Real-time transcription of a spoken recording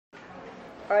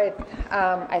All right,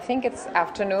 I think it's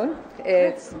afternoon.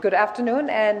 It's good afternoon,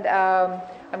 and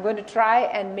I'm going to try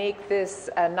and make this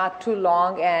not too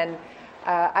long. And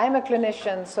I'm a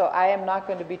clinician, so I am not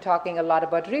going to be talking a lot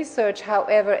about research.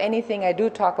 However, anything I do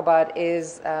talk about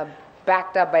is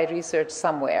backed up by research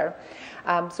somewhere.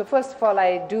 So first of all,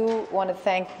 I do want to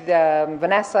thank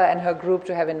Vanessa and her group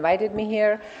to have invited me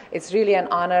here. It's really an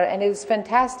honor, and it's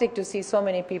fantastic to see so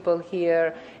many people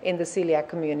here in the celiac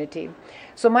community.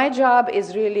 So my job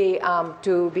is really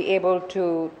to be able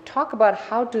to talk about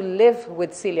how to live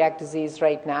with celiac disease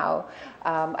right now.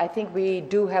 I think we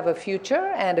do have a future,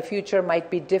 and the future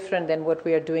might be different than what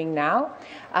we are doing now.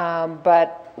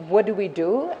 But what do we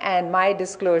do? And my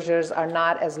disclosures are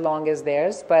not as long as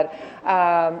theirs, but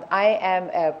I am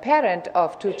a parent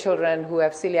of 2 children who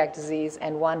have celiac disease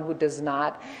and 1 who does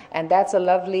not. And that's a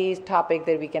lovely topic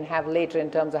that we can have later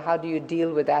in terms of how do you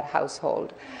deal with that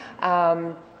household.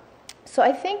 So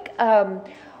I think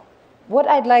what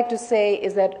I'd like to say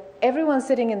is that everyone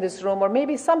sitting in this room, or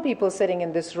maybe some people sitting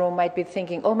in this room, might be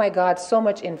thinking, oh my God, so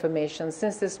much information.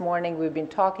 Since this morning we've been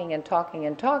talking and talking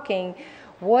and talking.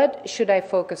 What should I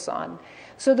focus on?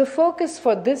 So the focus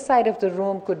for this side of the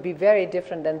room could be very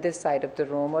different than this side of the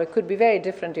room, or it could be very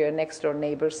different to your next door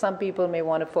neighbor. Some people may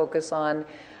want to focus on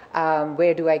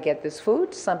where do I get this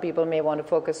food? Some people may want to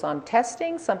focus on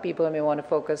testing. Some people may want to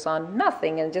focus on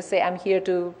nothing and just say, I'm here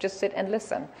to just sit and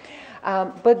listen.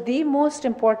 But the most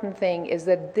important thing is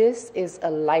that this is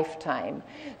a lifetime.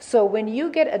 So when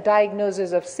you get a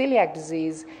diagnosis of celiac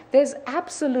disease, there's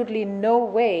absolutely no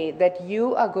way that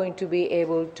you are going to be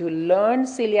able to learn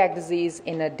celiac disease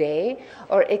in a day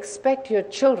or expect your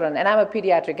children, and I'm a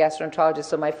pediatric gastroenterologist,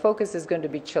 so my focus is going to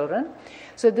be children.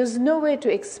 So there's no way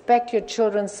to expect your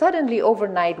children suddenly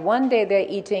overnight, one day they're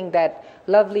eating that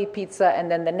lovely pizza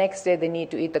and then the next day they need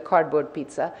to eat the cardboard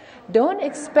pizza. Don't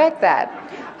expect that.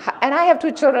 And I have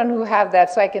 2 children who have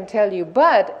that, so I can tell you.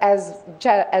 But as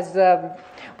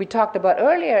we talked about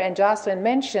earlier and Jocelyn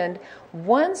mentioned,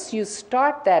 once you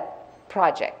start that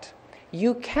project,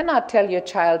 you cannot tell your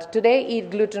child, today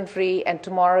eat gluten-free and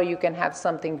tomorrow you can have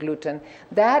something gluten.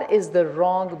 That is the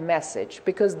wrong message,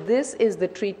 because this is the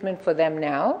treatment for them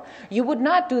now. You would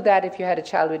not do that if you had a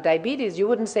child with diabetes. You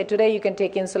wouldn't say, today you can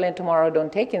take insulin, tomorrow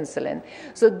don't take insulin.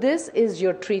 So this is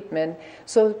your treatment.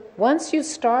 So once you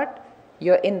start,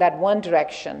 you're in that one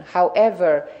direction.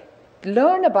 However,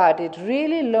 learn about it,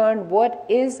 really learn what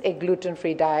is a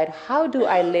gluten-free diet, how do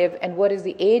I live, and what is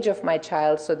the age of my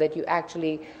child, so that you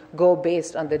actually go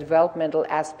based on the developmental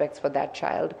aspects for that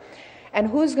child. And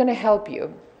who's going to help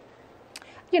you?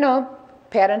 You know,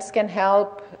 parents can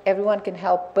help, everyone can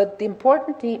help, but the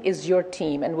important thing is your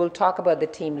team, and we'll talk about the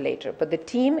team later. But the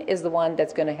team is the one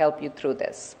that's going to help you through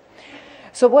this.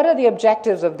 So what are the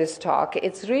objectives of this talk?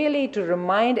 It's really to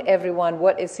remind everyone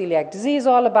what is celiac disease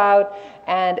all about,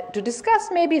 and to discuss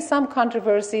maybe some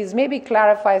controversies, maybe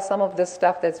clarify some of the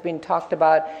stuff that's been talked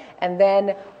about, and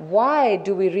then why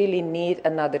do we really need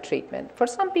another treatment? For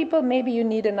some people, maybe you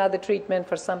need another treatment.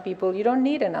 For some people, you don't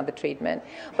need another treatment.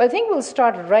 But I think we'll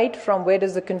start right from where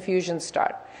does the confusion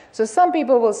start. So some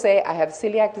people will say, I have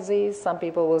celiac disease. Some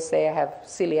people will say, I have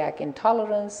celiac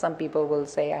intolerance. Some people will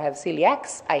say, I have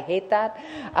celiacs. I hate that.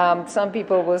 Some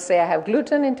people will say, I have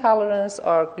gluten intolerance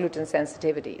or gluten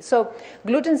sensitivity. So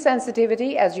gluten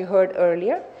sensitivity, as you heard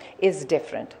earlier, is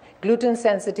different. Gluten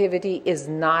sensitivity is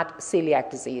not celiac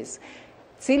disease.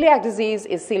 Celiac disease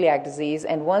is celiac disease,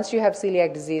 and once you have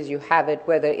celiac disease, you have it,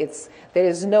 whether it's, there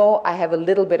is no, I have a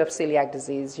little bit of celiac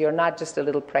disease. You're not just a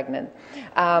little pregnant.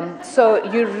 So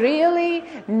you really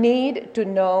need to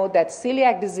know that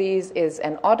celiac disease is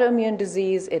an autoimmune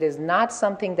disease. It is not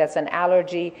something that's an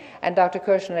allergy, and Dr.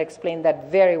 Kirshner explained that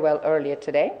very well earlier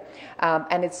today.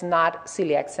 And it's not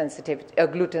celiac sensitivity,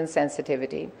 gluten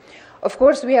sensitivity. Of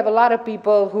course, we have a lot of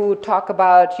people who talk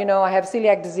about, you know, I have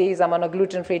celiac disease, I'm on a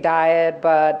gluten-free diet,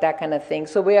 but that kind of thing.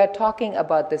 So we are talking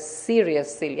about the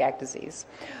serious celiac disease.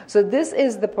 So this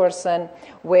is the person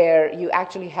where you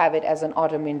actually have it as an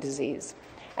autoimmune disease.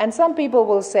 And some people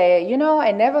will say, you know,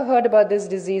 I never heard about this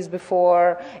disease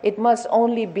before. It must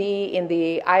only be in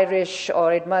the Irish,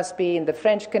 or it must be in the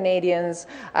French Canadians.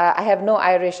 I have no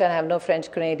Irish and I have no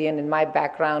French Canadian in my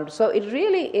background. So it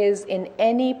really is in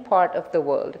any part of the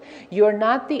world. You're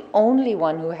not the only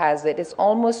one who has it. It's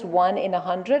almost 1 in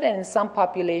 100, and in some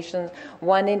populations,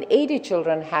 1 in 80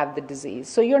 children have the disease.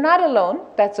 So you're not alone.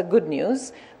 That's a good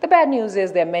news. The bad news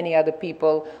is there are many other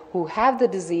people who have the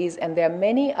disease, and there are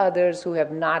many others who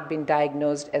have not been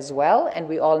diagnosed as well, and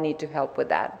we all need to help with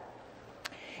that.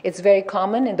 It's very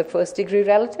common in the first-degree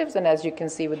relatives, and as you can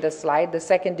see with the slide, the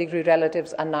second-degree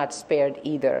relatives are not spared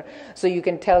either. So you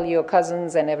can tell your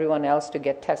cousins and everyone else to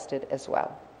get tested as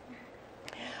well.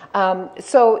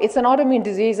 So it's an autoimmune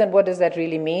disease, and what does that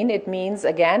really mean? It means,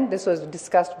 again, this was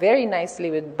discussed very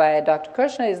nicely by Dr.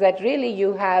 Kirshner, is that really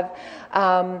you have,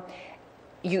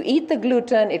 you eat the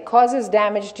gluten, it causes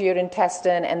damage to your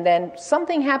intestine, and then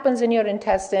something happens in your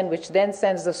intestine which then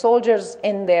sends the soldiers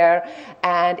in there,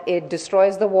 and it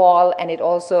destroys the wall, and it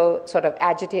also sort of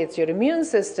agitates your immune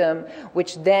system,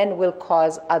 which then will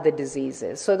cause other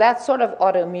diseases. So that's sort of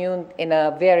autoimmune in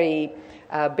a very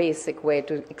basic way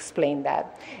to explain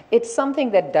that. It's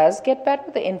something that does get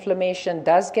better. The inflammation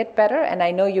does get better, and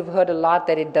I know you've heard a lot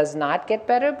that it does not get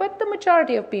better, but the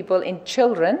majority of people, in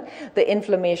children, the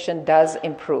inflammation does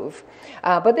improve.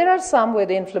 But there are some where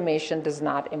the inflammation does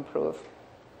not improve.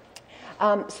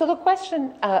 So the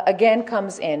question again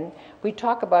comes in. We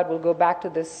talk about, we'll go back to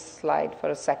this slide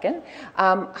for a second.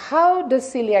 How does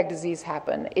celiac disease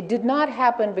happen? It did not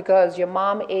happen because your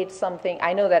mom ate something.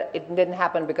 I know that it didn't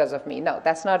happen because of me. No,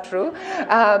 that's not true.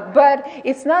 But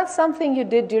it's not something you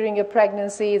did during your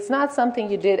pregnancy. It's not something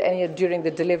you did during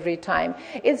the delivery time.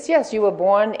 It's just you were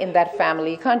born in that family.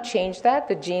 You can't change that.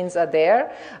 The genes are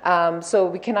there. So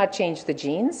we cannot change the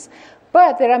genes.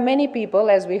 But there are many people,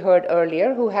 as we heard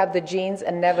earlier, who have the genes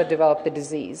and never develop the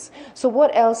disease. So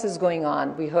what else is going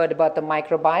on? We heard about the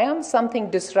microbiome. Something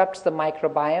disrupts the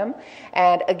microbiome.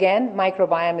 And again,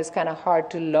 microbiome is kind of hard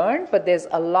to learn, but there's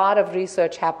a lot of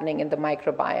research happening in the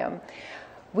microbiome.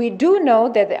 We do know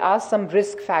that there are some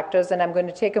risk factors, and I'm going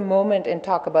to take a moment and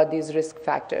talk about these risk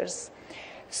factors.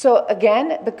 So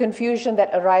again, the confusion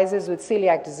that arises with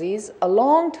celiac disease, a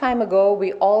long time ago,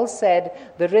 we all said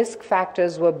the risk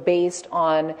factors were based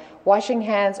on washing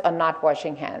hands or not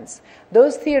washing hands.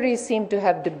 Those theories seem to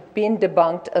have been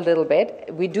debunked a little bit.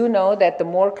 We do know that the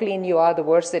more clean you are, the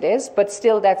worse it is, but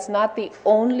still that's not the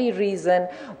only reason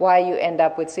why you end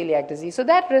up with celiac disease. So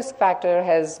that risk factor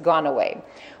has gone away.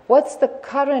 What's the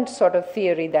current sort of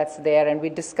theory that's there? And we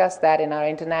discussed that in our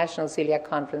International Celiac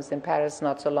Conference in Paris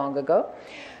not so long ago.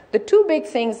 The two big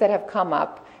things that have come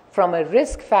up from a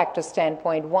risk factor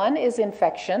standpoint, one is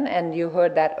infection, and you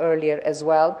heard that earlier as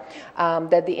well,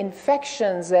 that the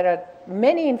infections, there are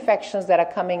many infections that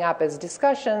are coming up as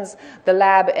discussions. The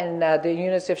lab in the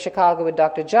University of Chicago with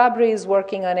Dr. M.B.Ch.B is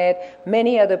working on it.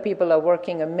 Many other people are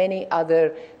working on many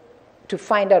other to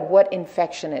find out what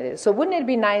infection it is. So wouldn't it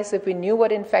be nice if we knew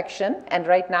what infection, and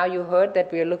right now you heard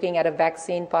that we are looking at a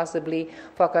vaccine possibly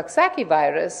for Coxsackie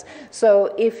virus.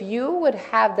 So if you would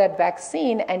have that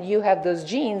vaccine and you have those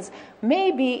genes,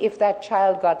 maybe if that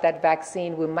child got that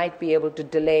vaccine, we might be able to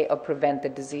delay or prevent the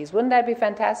disease. Wouldn't that be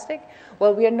fantastic?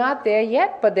 Well, we are not there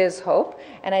yet, but there's hope,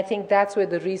 and I think that's where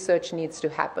the research needs to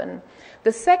happen.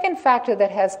 The second factor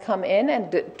that has come in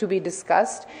and to be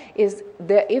discussed is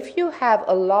that if you have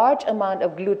a large amount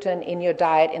of gluten in your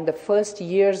diet in the first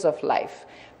years of life,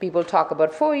 people talk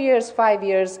about 4 years, 5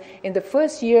 years. In the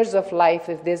first years of life,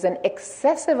 if there's an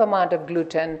excessive amount of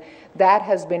gluten, that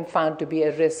has been found to be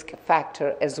a risk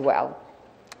factor as well.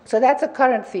 So that's a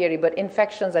current theory, but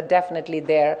infections are definitely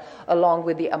there along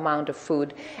with the amount of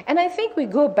food. And I think we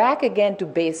go back again to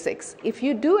basics. If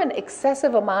you do an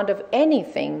excessive amount of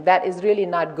anything, that is really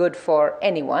not good for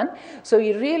anyone. So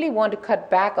you really want to cut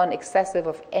back on excessive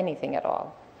of anything at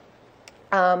all.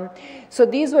 So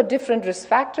these were different risk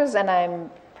factors, and I'm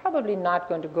probably not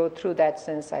going to go through that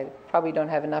since I probably don't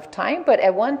have enough time. But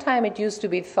at one time it used to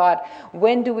be thought,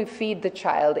 when do we feed the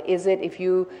child? Is it if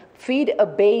you feed a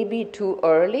baby too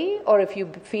early or if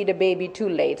you feed a baby too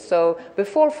late? So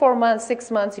before 4 months, 6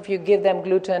 months, if you give them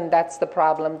gluten, that's the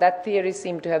problem. That theory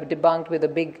seemed to have debunked with a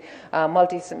big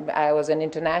was an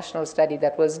international study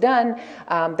that was done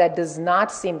that does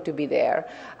not seem to be there.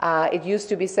 It used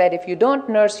to be said if you don't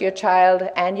nurse your child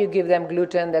and you give them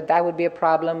gluten, that would be a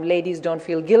problem. Ladies don't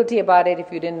feel guilty about it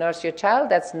if you didn't nurse your child.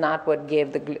 That's not what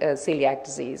gave the celiac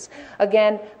disease.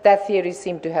 Again, that theory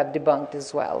seemed to have debunked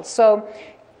as well. So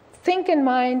think in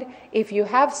mind, if you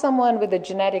have someone with a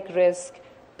genetic risk,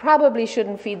 probably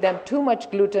shouldn't feed them too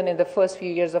much gluten in the first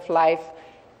few years of life.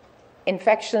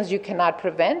 Infections you cannot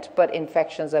prevent, but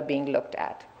infections are being looked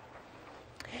at.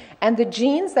 And the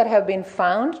genes that have been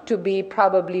found to be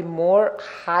probably more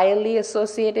highly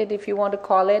associated, if you want to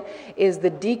call it, is the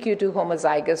DQ2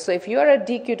 homozygous. So if you're a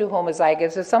DQ2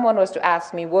 homozygous, if someone was to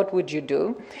ask me, what would you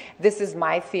do? This is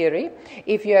my theory.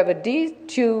 If you have a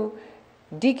DQ2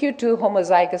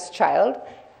 homozygous child,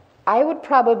 I would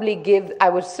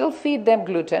still feed them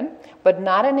gluten, but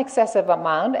not an excessive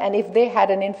amount. And if they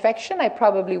had an infection, I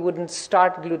probably wouldn't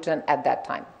start gluten at that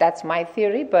time. That's my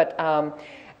theory, but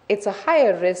It's a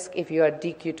higher risk if you are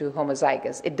DQ2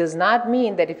 homozygous. It does not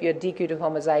mean that if you're DQ2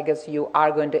 homozygous, you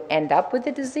are going to end up with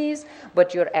the disease,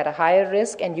 but you're at a higher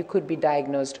risk and you could be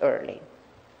diagnosed early.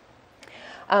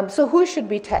 So who should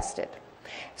be tested?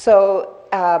 So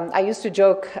I used to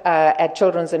joke at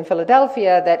Children's in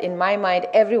Philadelphia that in my mind,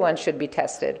 everyone should be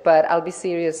tested, but I'll be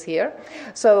serious here.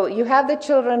 So you have the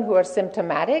children who are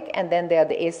symptomatic, and then there are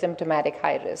the asymptomatic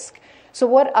high risk. So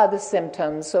what are the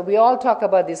symptoms? So we all talk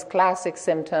about these classic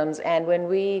symptoms, and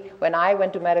when I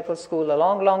went to medical school a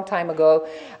long, long time ago,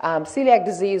 celiac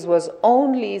disease was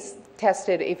only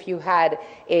tested if you had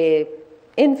an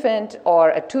infant or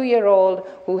a 2-year-old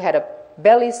who had a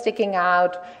belly sticking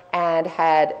out and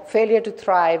had failure to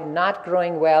thrive, not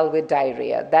growing well, with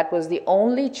diarrhea. That was the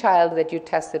only child that you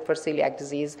tested for celiac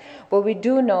disease. But we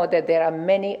do know that there are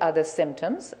many other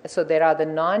symptoms. So there are the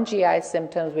non-GI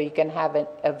symptoms where you can have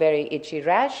a very itchy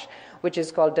rash, which is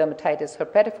called dermatitis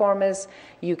herpetiformis.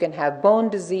 You can have bone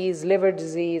disease, liver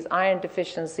disease, iron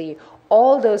deficiency.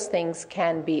 All those things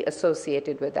can be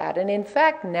associated with that. And in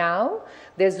fact, now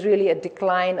there's really a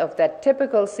decline of that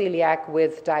typical celiac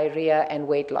with diarrhea and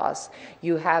weight loss.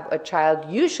 You have a child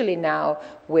usually now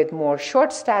with more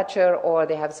short stature, or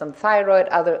they have some thyroid,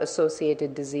 other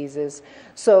associated diseases.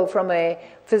 So from a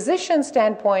physician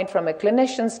standpoint, from a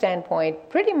clinician standpoint,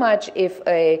 pretty much if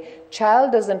a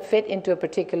child doesn't fit into a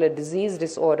particular disease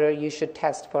disorder, you should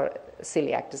test for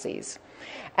celiac disease.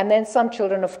 And then some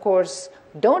children, of course,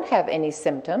 don't have any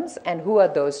symptoms. And who are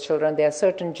those children? There are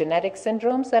certain genetic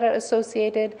syndromes that are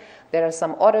associated. There are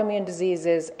some autoimmune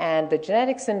diseases. And the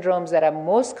genetic syndromes that are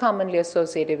most commonly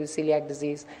associated with celiac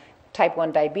disease, type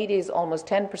 1 diabetes, almost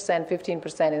 10%,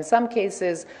 15% in some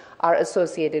cases, are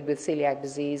associated with celiac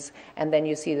disease. And then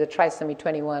you see the trisomy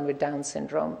 21 with Down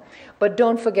syndrome. But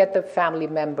don't forget the family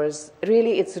members.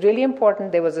 Really, it's really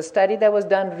important. There was a study that was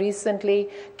done recently,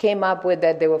 came up with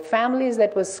that there were families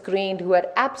that were screened who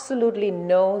had absolutely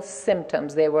no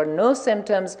symptoms. There were no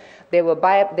symptoms. They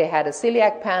had a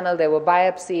celiac panel, they were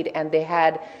biopsied, and they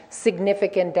had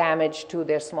significant damage to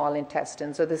their small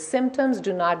intestine. So the symptoms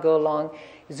do not go along.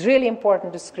 It's really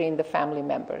important to screen the family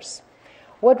members.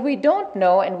 What we don't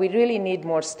know, and we really need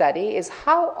more study, is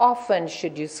how often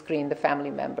should you screen the family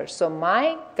members. So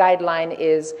my guideline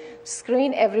is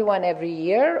screen everyone every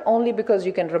year, only because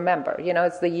you can remember. You know,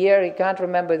 it's the year, you can't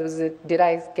remember, did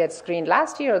I get screened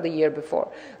last year or the year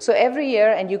before? So every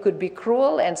year, and you could be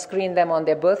cruel and screen them on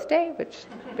their birthday, which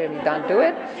really don't do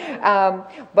it.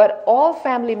 But all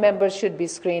family members should be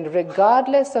screened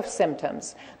regardless of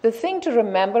symptoms. The thing to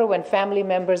remember when family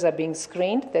members are being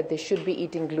screened, that they should be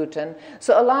eating gluten.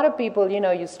 So a lot of people, you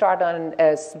know, you start on,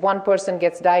 as one person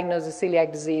gets diagnosed with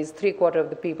celiac disease, 3/4 of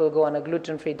the people go on a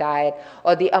gluten-free diet,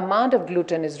 or the amount of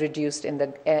gluten is reduced in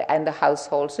the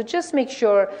household. So just make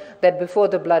sure that before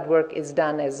the blood work is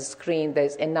done as a screen,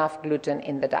 there's enough gluten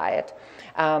in the diet.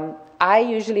 I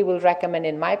usually will recommend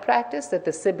in my practice that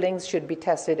the siblings should be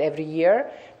tested every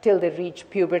year till they reach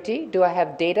puberty. Do I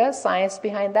have data, science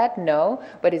behind that? No,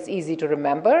 but it's easy to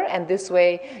remember. And this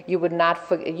way you would not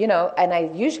forget, you know, and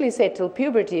I usually say till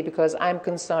puberty because I'm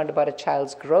concerned about a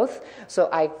child's growth. So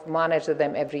I monitor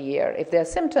them every year. If there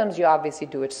are symptoms, you obviously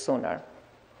do it sooner.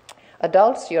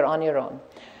 Adults, you're on your own.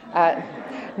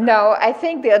 No, I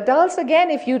think the adults, again,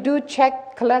 if you do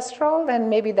check cholesterol, then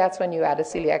maybe that's when you add a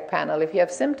celiac panel. If you have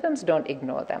symptoms, don't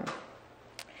ignore them.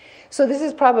 So this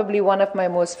is probably one of my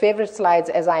most favorite slides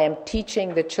as I am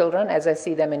teaching the children, as I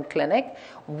see them in clinic.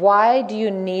 Why do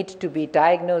you need to be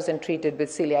diagnosed and treated with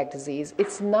celiac disease?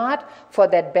 It's not for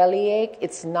that bellyache.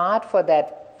 It's not for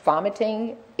that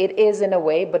vomiting. It is in a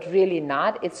way, but really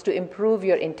not. It's to improve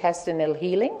your intestinal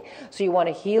healing. So you want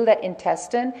to heal that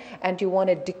intestine, and you want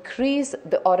to decrease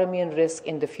the autoimmune risk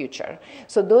in the future.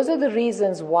 So those are the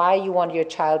reasons why you want your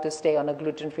child to stay on a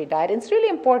gluten-free diet. And it's really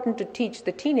important to teach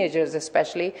the teenagers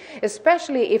especially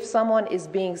if someone is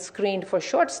being screened for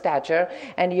short stature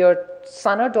and your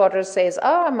son or daughter says,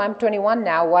 oh, I'm 21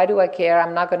 now, why do I care?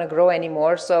 I'm not going to grow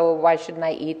anymore, so why shouldn't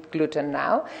I eat gluten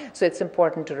now? So it's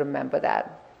important to remember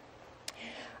that.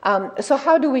 So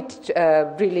how do we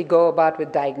really go about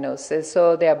with diagnosis?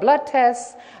 So there are blood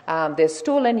tests, there's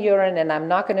stool and urine, and I'm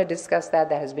not going to discuss that.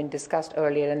 That has been discussed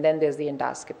earlier. And then there's the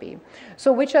endoscopy.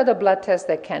 So which are the blood tests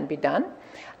that can be done?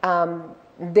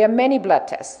 There are many blood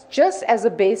tests. Just as a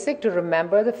basic to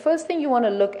remember, the first thing you want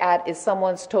to look at is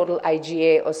someone's total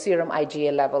IgA or serum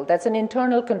IgA level. That's an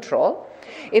internal control.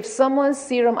 If someone's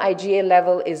serum IgA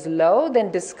level is low,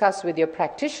 then discuss with your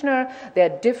practitioner. There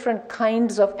are different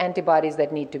kinds of antibodies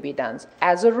that need to be done.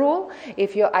 As a rule,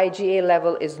 if your IgA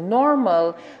level is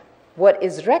normal, What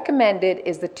is recommended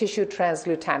is the tissue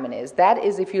transglutaminase. That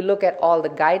is, if you look at all the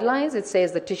guidelines, it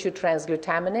says the tissue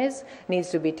transglutaminase needs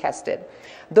to be tested.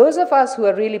 Those of us who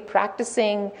are really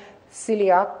practicing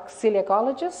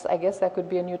celiacologists, I guess that could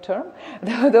be a new term.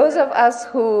 Those of us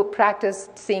who practice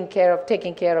taking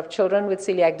care of children with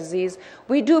celiac disease,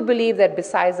 we do believe that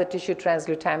besides the tissue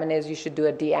transglutaminase, you should do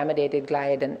a deamidated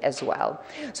gliadin as well.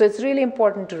 So it's really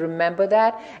important to remember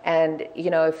that. And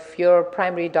if your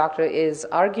primary doctor is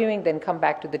arguing, then come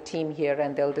back to the team here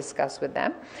and they'll discuss with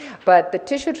them. But the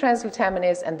tissue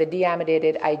transglutaminase and the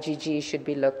deamidated IgG should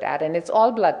be looked at, and it's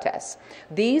all blood tests.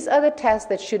 These are the tests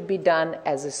that should be done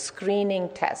as a screening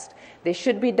test. They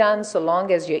should be done so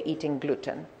long as you're eating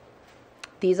gluten.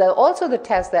 These are also the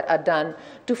tests that are done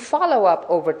to follow up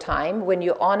over time when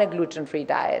you're on a gluten-free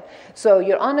diet. So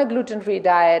you're on a gluten-free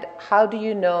diet, how do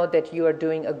you know that you are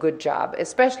doing a good job,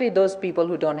 especially those people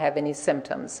who don't have any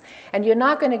symptoms? And you're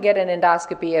not going to get an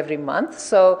endoscopy every month,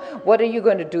 so what are you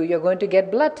going to do? You're going to get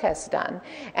blood tests done.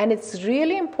 And it's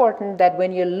really important that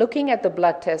when you're looking at the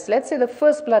blood test, let's say the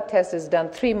first blood test is done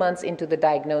 3 months into the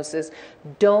diagnosis,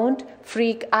 don't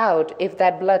freak out if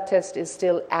that blood test is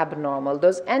still abnormal.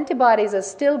 Those antibodies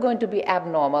are still going to be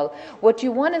abnormal. What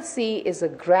you want to see is a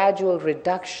gradual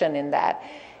reduction in that.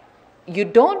 You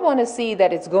don't want to see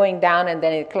that it's going down and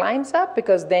then it climbs up,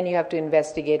 because then you have to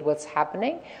investigate what's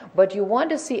happening. But you want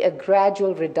to see a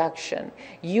gradual reduction.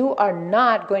 You are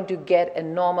not going to get a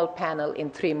normal panel in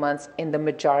 3 months in the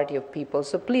majority of people.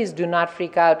 So please do not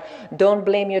freak out. Don't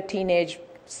blame your teenage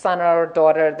son or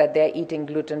daughter that they're eating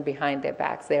gluten behind their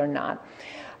backs. They're not.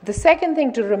 The second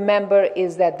thing to remember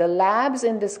is that the labs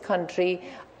in this country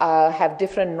have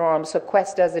different norms. So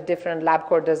Quest does a different,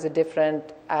 LabCorp does a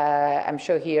different, I'm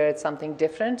sure here it's something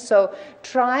different. So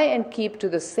try and keep to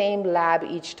the same lab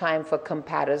each time for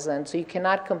comparison. So you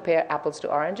cannot compare apples to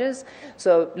oranges.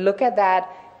 So look at that.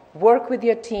 Work with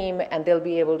your team, and they'll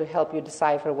be able to help you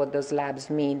decipher what those labs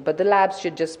mean. But the labs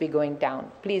should just be going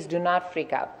down. Please do not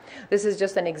freak out. This is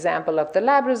just an example of the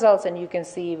lab results, and you can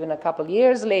see even a couple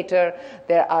years later,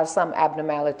 there are some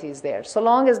abnormalities there. So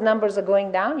long as numbers are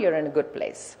going down, you're in a good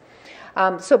place.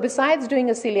 So besides doing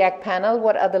a celiac panel,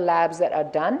 what are the labs that are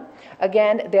done?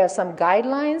 Again, there are some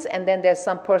guidelines, and then there's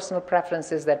some personal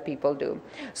preferences that people do.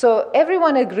 So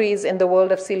everyone agrees in the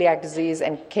world of celiac disease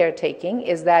and caretaking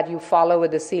is that you follow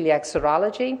with the celiac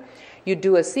serology. You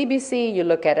do a CBC, you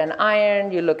look at an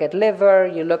iron, you look at liver,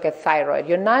 you look at thyroid.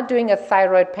 You're not doing a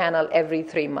thyroid panel every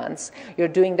 3 months. You're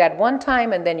doing that one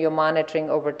time, and then you're monitoring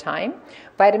over time.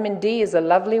 Vitamin D is a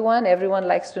lovely one. Everyone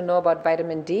likes to know about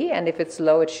vitamin D, and if it's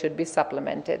low, it should be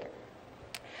supplemented.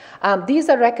 These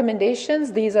are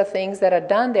recommendations. These are things that are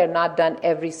done. They're not done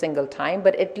every single time,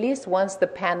 but at least once the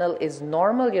panel is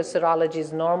normal, your serology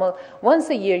is normal, once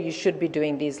a year you should be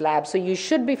doing these labs. So you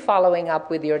should be following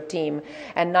up with your team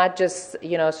and not just,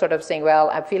 sort of saying, well,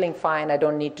 I'm feeling fine, I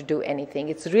don't need to do anything.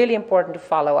 It's really important to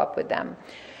follow up with them.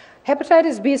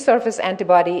 Hepatitis B surface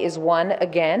antibody is one,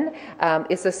 again.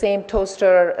 It's the same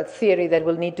toaster theory that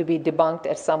will need to be debunked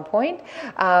at some point,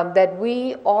 that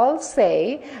we all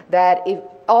say that if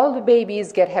all the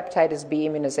babies get hepatitis B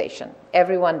immunization.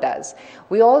 Everyone does.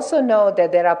 We also know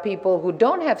that there are people who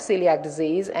don't have celiac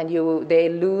disease, and they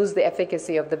lose the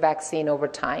efficacy of the vaccine over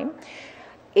time.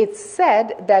 It's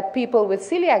said that people with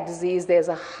celiac disease, there's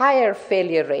a higher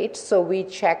failure rate, so we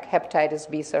check hepatitis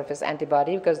B surface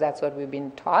antibody because that's what we've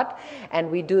been taught,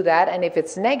 and we do that, and if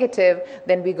it's negative,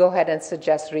 then we go ahead and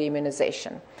suggest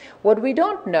reimmunization. What we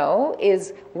don't know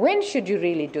is, when should you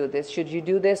really do this? Should you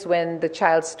do this when the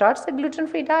child starts a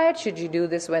gluten-free diet? Should you do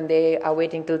this when they are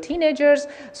waiting till teenagers?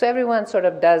 So everyone sort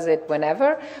of does it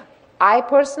whenever. I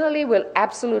personally will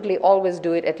absolutely always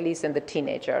do it at least in the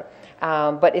teenager.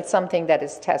 But it's something that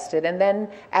is tested. And then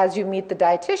as you meet the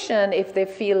dietitian, if they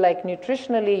feel like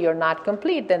nutritionally you're not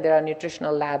complete, then there are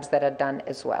nutritional labs that are done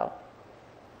as well.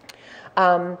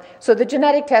 So the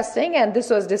genetic testing, and this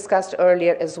was discussed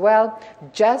earlier as well,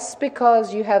 just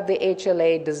because you have the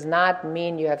HLA does not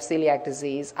mean you have celiac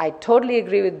disease. I totally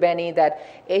agree with Benny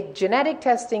that genetic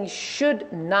testing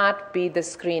should not be the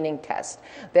screening test.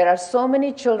 There are so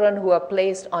many children who are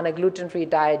placed on a gluten-free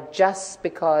diet just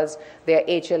because they're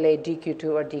HLA DQ2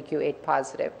 or DQ8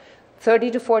 positive.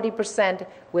 30 to 40%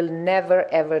 will never,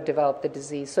 ever develop the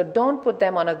disease. So don't put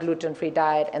them on a gluten-free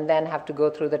diet and then have to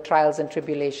go through the trials and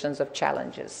tribulations of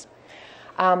challenges.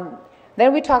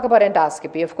 Then we talk about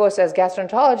endoscopy. Of course, as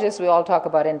gastroenterologists, we all talk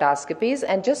about endoscopies.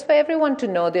 And just for everyone to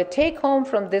know, the take-home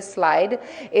from this slide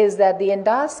is that the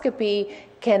endoscopy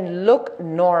can look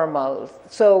normal.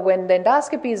 So when the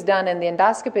endoscopy is done and the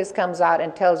endoscopist comes out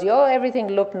and tells you, oh, everything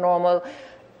looked normal,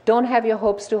 don't have your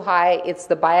hopes too high. It's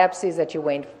the biopsies that you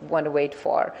want to wait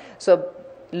for. So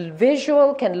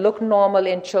visual can look normal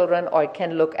in children or it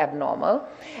can look abnormal.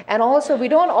 And also, we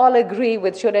don't all agree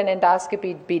with should an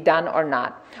endoscopy be done or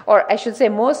not. Or I should say,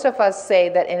 most of us say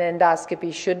that an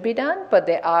endoscopy should be done, but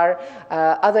there are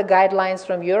other guidelines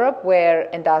from Europe where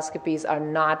endoscopies are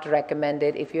not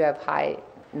recommended if you have high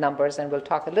numbers, and we'll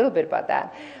talk a little bit about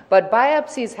that. But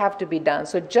biopsies have to be done.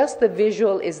 So just the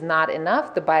visual is not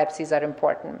enough. The biopsies are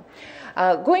important.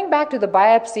 Going back to the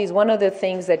biopsies, one of the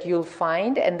things that you'll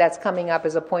find, and that's coming up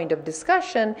as a point of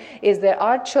discussion, is there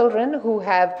are children who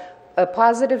have a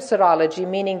positive serology,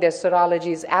 meaning their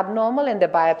serology is abnormal and the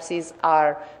biopsies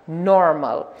are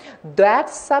normal. That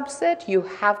subset, you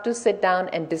have to sit down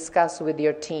and discuss with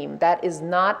your team. That is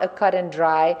not a cut and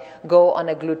dry, go on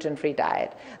a gluten-free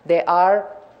diet. There are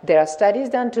studies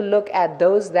done to look at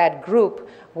that group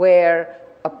where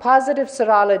a positive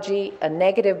serology, a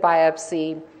negative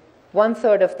biopsy,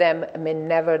 1/3 of them may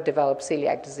never develop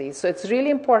celiac disease. So it's really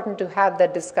important to have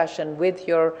that discussion with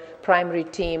your primary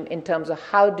team in terms of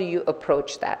how do you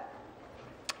approach that.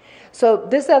 So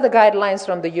these are the guidelines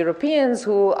from the Europeans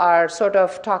who are sort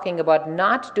of talking about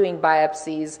not doing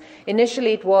biopsies.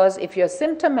 Initially it was if you're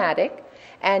symptomatic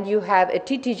and you have a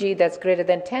TTG that's greater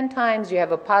than 10 times, you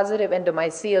have a positive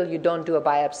endomysial, you don't do a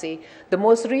biopsy. The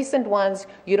most recent ones,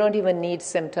 you don't even need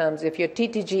symptoms. If your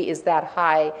TTG is that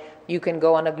high, you can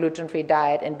go on a gluten-free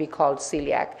diet and be called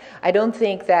celiac. I don't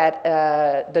think that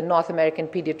the North American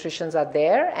pediatricians are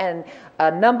there, and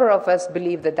a number of us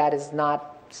believe that that is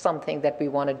not something that we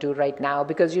want to do right now,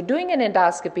 because you're doing an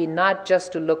endoscopy not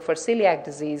just to look for celiac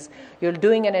disease, you're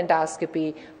doing an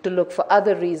endoscopy to look for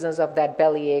other reasons of that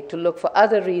bellyache, to look for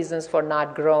other reasons for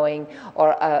not growing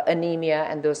or anemia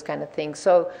and those kind of things.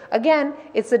 So again,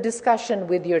 it's a discussion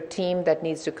with your team that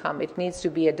needs to come. It needs to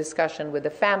be a discussion with the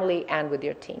family and with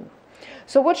your team.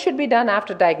 So what should be done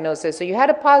after diagnosis? So you had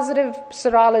a positive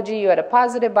serology, you had a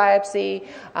positive biopsy,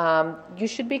 you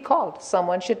should be called.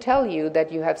 Someone should tell you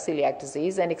that you have celiac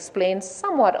disease and explain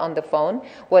somewhat on the phone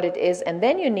what it is, and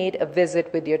then you need a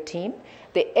visit with your team.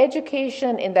 The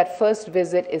education in that first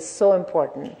visit is so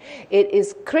important. It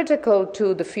is critical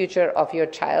to the future of your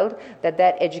child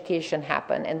that education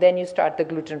happen, and then you start the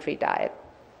gluten-free diet.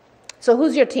 So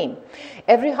who's your team?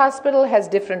 Every hospital has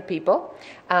different people.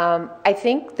 I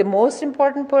think the most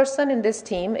important person in this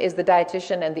team is the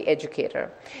dietitian and the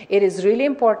educator. It is really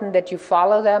important that you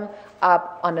follow them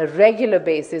up on a regular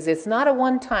basis. It's not a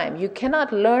one-time. You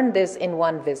cannot learn this in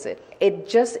one visit. It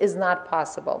just is not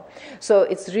possible. So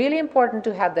it's really important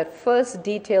to have that first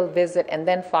detailed visit and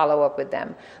then follow up with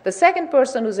them. The second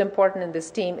person who's important in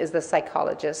this team is the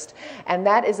psychologist. And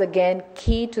that is, again,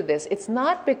 key to this. It's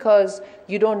not because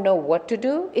you don't know what to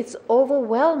do. It's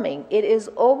overwhelming. It is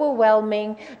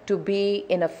overwhelming to be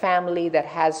in a family that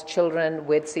has children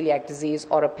with celiac disease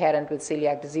or a parent with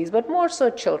celiac disease, but more so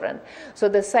children. So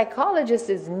the psychologist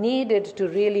is needed to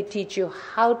really teach you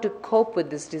how to cope with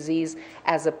this disease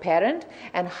as a parent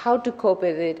and how to cope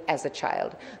with it as a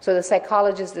child. So the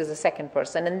psychologist is the second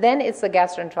person. And then it's the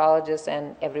gastroenterologist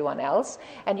and everyone else.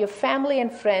 And your family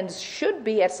and friends should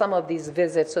be at some of these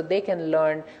visits so they can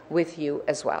learn with you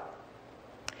as well.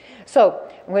 So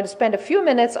I'm going to spend a few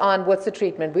minutes on what's the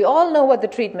treatment. We all know what the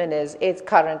treatment is. It's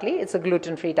a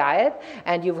gluten-free diet,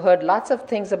 and you've heard lots of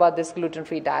things about this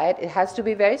gluten-free diet. It has to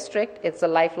be very strict. It's a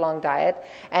lifelong diet,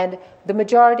 and the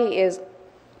majority is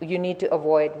you need to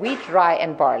avoid wheat, rye,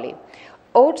 and barley.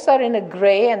 Oats are in a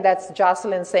gray, and that's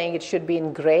Jocelyn saying it should be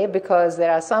in gray because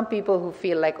there are some people who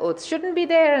feel like oats shouldn't be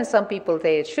there, and some people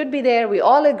say it should be there. We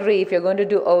all agree if you're going to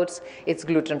do oats, it's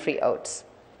gluten-free oats.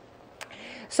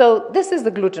 So this is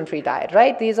the gluten-free diet,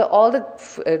 right? These are all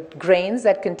the grains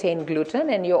that contain gluten,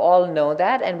 and you all know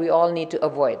that, and we all need to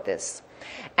avoid this.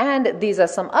 And these are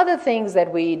some other things that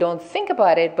we don't think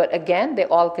about it, but again, they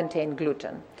all contain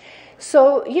gluten.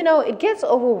 So, it gets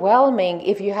overwhelming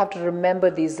if you have to remember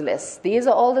these lists. These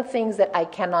are all the things that I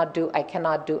cannot do, I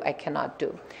cannot do, I cannot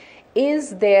do.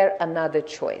 Is there another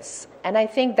choice? And I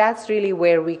think that's really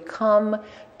where we come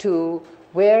to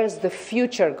where is the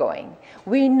future going.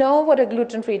 We know what a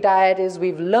gluten-free diet is.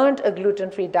 We've learned a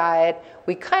gluten-free diet.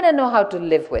 We kind of know how to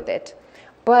live with it.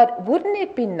 But wouldn't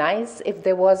it be nice if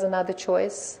there was another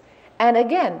choice? And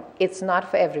again, it's not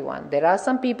for everyone. There are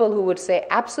some people who would say,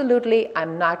 absolutely,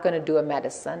 I'm not going to do a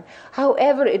medicine.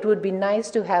 However, it would be nice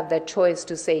to have that choice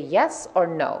to say yes or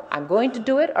no. I'm going to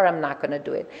do it or I'm not going to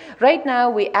do it. Right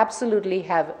now, we absolutely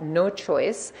have no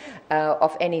choice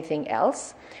of anything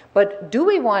else. But do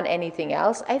we want anything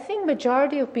else? I think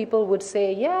majority of people would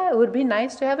say, yeah, it would be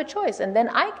nice to have a choice. And then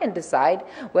I can decide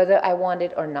whether I want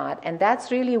it or not. And that's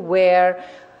really where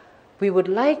we would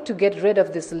like to get rid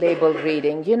of this label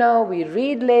reading. You know, we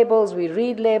read labels.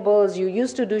 You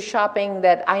used to do shopping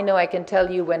that I know I can tell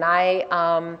you when I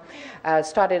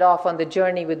started off on the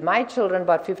journey with my children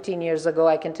about 15 years ago.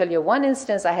 I can tell you one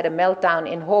instance, I had a meltdown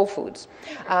in Whole Foods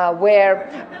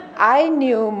where I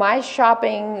knew my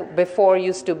shopping before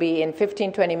used to be in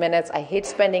 15, 20 minutes. I hate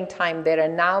spending time there,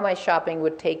 and now my shopping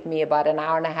would take me about an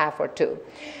hour and a half or two.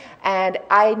 And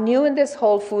I knew in this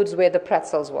Whole Foods where the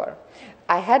pretzels were.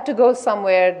 I had to go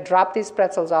somewhere, drop these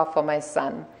pretzels off for my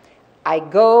son. I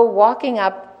go walking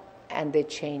up, and they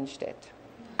changed it.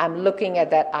 I'm looking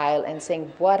at that aisle and saying,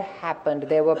 what happened?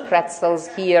 There were pretzels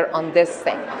here on this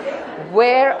thing.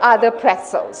 Where are the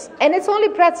pretzels? And it's only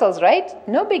pretzels, right?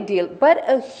 No big deal, but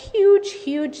a huge,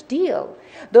 huge deal.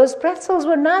 Those pretzels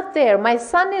were not there. My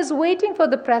son is waiting for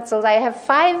the pretzels. I have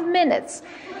 5 minutes.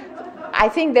 I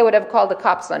think they would have called the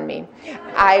cops on me.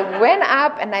 I went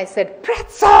up and I said,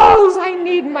 pretzels! I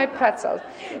need my pretzels.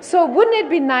 So wouldn't it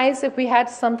be nice if we had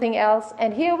something else?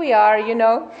 And here we are, you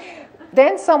know.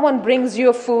 Then someone brings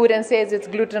you food and says it's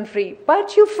gluten-free,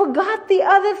 but you forgot the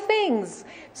other things.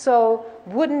 So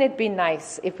wouldn't it be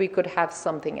nice if we could have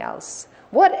something else?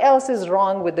 What else is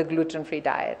wrong with the gluten-free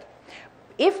diet?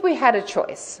 If we had a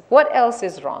choice, what else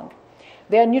is wrong?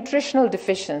 There are nutritional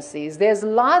deficiencies. There's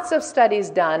lots of studies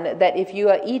done that if you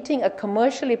are eating a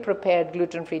commercially prepared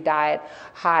gluten-free diet,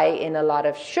 high in a lot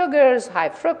of sugars, high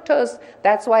fructose,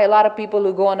 that's why a lot of people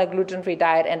who go on a gluten-free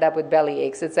diet end up with belly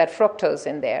aches. It's that fructose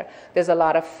in there. There's a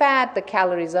lot of fat, the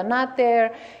calories are not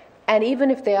there. And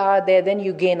even if they are there, then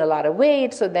you gain a lot of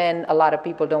weight. So then a lot of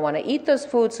people don't want to eat those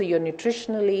foods. So you're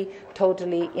nutritionally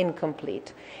totally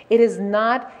incomplete. It is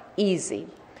not easy.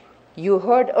 You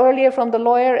heard earlier from the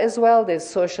lawyer as well, there's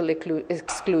social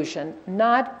exclusion.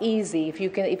 Not easy. If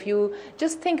you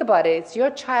just think about it, it's your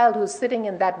child who's sitting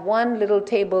in that one little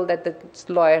table that the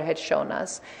lawyer had shown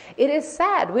us. It is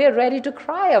sad. We are ready to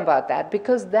cry about that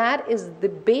because that is the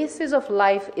basis of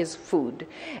life is food.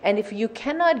 And if you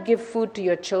cannot give food to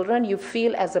your children, you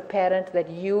feel as a parent that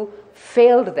you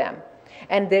failed them.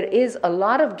 And there is a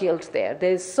lot of guilt there.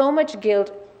 There is so much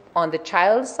guilt on the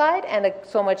child's side and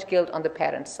so much guilt on the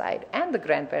parent's side and the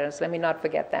grandparents. Let me not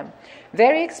forget them.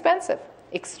 Very expensive,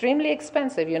 extremely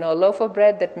expensive. You know, a loaf of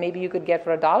bread that maybe you could get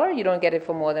for $1, you don't get it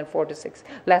for less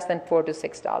than $4 to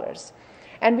 $6.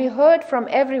 And we heard from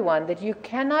everyone that you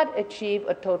cannot achieve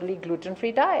a totally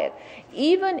gluten-free diet.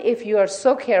 Even if you are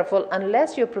so careful,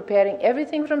 unless you're preparing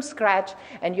everything from scratch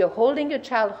and you're holding your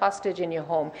child hostage in your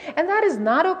home. And that is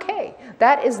not okay.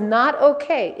 That is not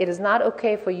okay. It is not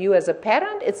okay for you as a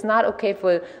parent. It's not okay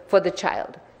for the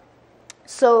child.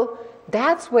 So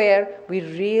that's where we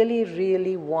really,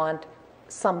 really want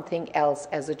something else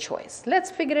as a choice.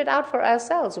 Let's figure it out for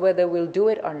ourselves, whether we'll do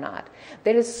it or not.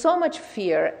 There is so much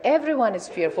fear. Everyone is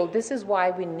fearful. This is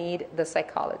why we need the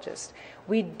psychologist.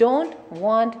 We don't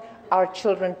want our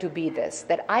children to be this,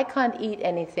 that I can't eat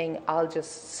anything, I'll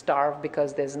just starve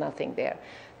because there's nothing there.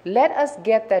 Let us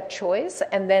get that choice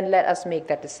and then let us make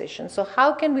that decision. So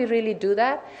how can we really do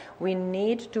that? We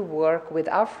need to work with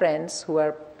our friends who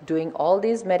are doing all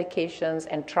these medications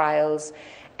and trials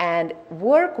and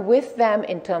work with them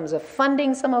in terms of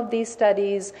funding some of these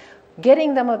studies,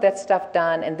 getting them of that stuff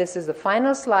done. And this is the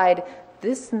final slide.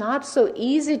 This is not so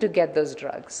easy to get those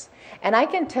drugs. And I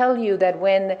can tell you that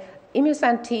when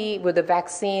Immunity with the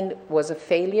vaccine was a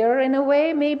failure in a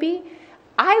way, maybe,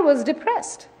 I was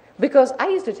depressed because I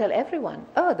used to tell everyone,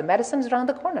 oh, the medicine's around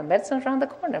the corner, medicine's around the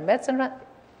corner, medicine around.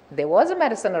 There was a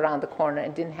medicine around the corner.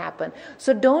 It didn't happen.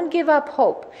 So don't give up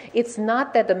hope. It's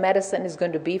not that the medicine is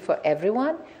going to be for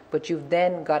everyone, but you've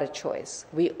then got a choice.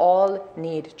 We all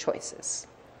need choices.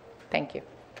 Thank you.